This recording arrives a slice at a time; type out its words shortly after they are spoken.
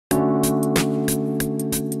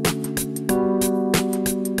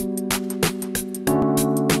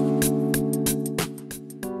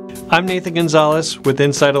I'm Nathan Gonzales with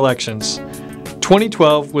Inside Elections.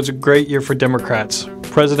 2012 was a great year for Democrats.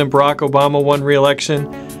 President Barack Obama won re-election.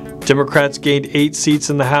 Democrats gained 8 seats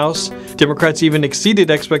in the House. Democrats even exceeded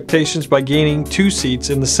expectations by gaining 2 seats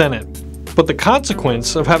in the Senate. But the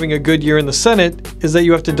consequence of having a good year in the Senate is that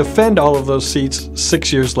you have to defend all of those seats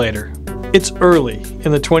 6 years later. It's early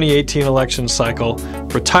in the 2018 election cycle.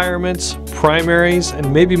 Retirements, primaries,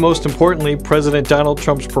 and maybe most importantly, President Donald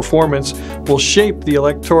Trump's performance will shape the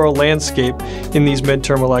electoral landscape in these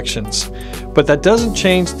midterm elections. But that doesn't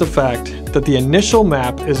change the fact that the initial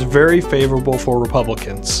map is very favorable for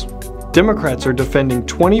Republicans. Democrats are defending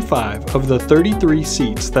 25 of the 33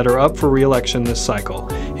 seats that are up for re-election this cycle,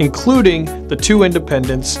 including the 2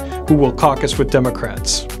 independents who will caucus with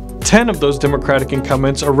Democrats. 10 of those Democratic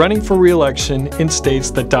incumbents are running for re-election in states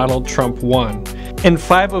that Donald Trump won. And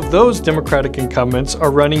 5 of those Democratic incumbents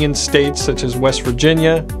are running in states such as West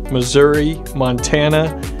Virginia, Missouri,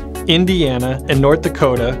 Montana, Indiana, and North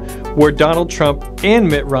Dakota, where Donald Trump and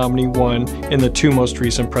Mitt Romney won in the 2 most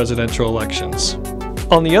recent presidential elections.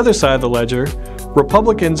 On the other side of the ledger,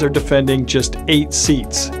 Republicans are defending just 8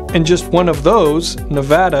 seats, and just one of those,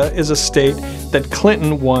 Nevada, is a state that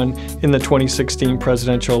Clinton won in the 2016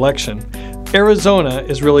 presidential election. Arizona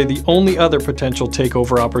is really the only other potential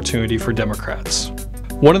takeover opportunity for Democrats.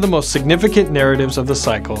 One of the most significant narratives of the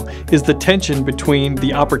cycle is the tension between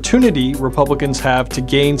the opportunity Republicans have to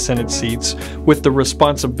gain Senate seats with the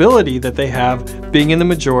responsibility that they have being in the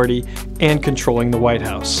majority and controlling the White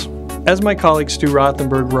House. As my colleague Stu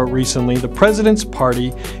Rothenberg wrote recently, the president's party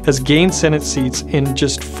has gained Senate seats in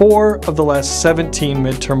just 4 of the last 17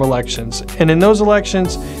 midterm elections, and in those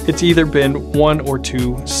elections, it's either been 1 or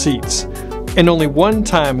 2 seats. And only one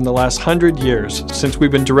time in the last 100 years, since we've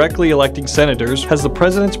been directly electing senators, has the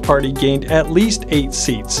president's party gained at least 8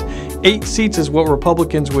 seats. 8 seats is what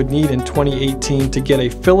Republicans would need in 2018 to get a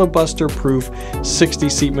filibuster-proof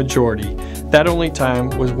 60-seat majority. That only time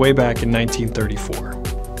was way back in 1934.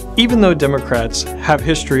 Even though Democrats have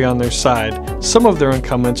history on their side, some of their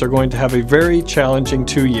incumbents are going to have a very challenging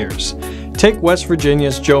 2 years. Take West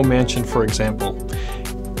Virginia's Joe Manchin, for example.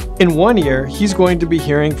 In 1 year, he's going to be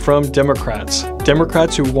hearing from Democrats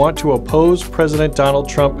who want to oppose President Donald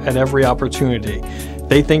Trump at every opportunity.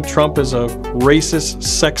 They think Trump is a racist,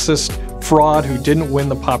 sexist fraud who didn't win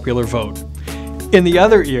the popular vote. In the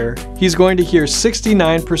other ear, he's going to hear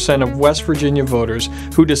 69% of West Virginia voters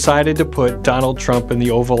who decided to put Donald Trump in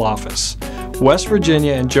the Oval Office. West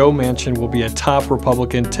Virginia and Joe Manchin will be a top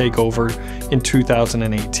Republican takeover in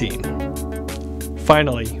 2018.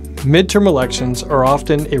 Finally, midterm elections are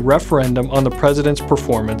often a referendum on the president's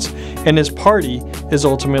performance, and his party is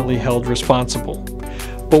ultimately held responsible.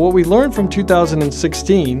 But what we learned from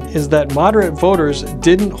 2016 is that moderate voters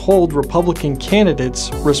didn't hold Republican candidates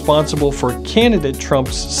responsible for candidate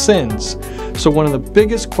Trump's sins. So one of the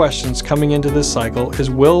biggest questions coming into this cycle is,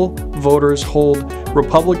 will voters hold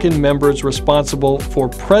Republican members responsible for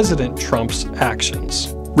President Trump's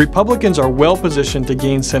actions? Republicans are well positioned to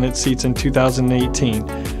gain Senate seats in 2018,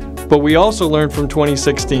 but we also learned from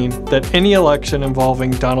 2016 that any election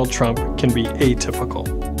involving Donald Trump can be atypical.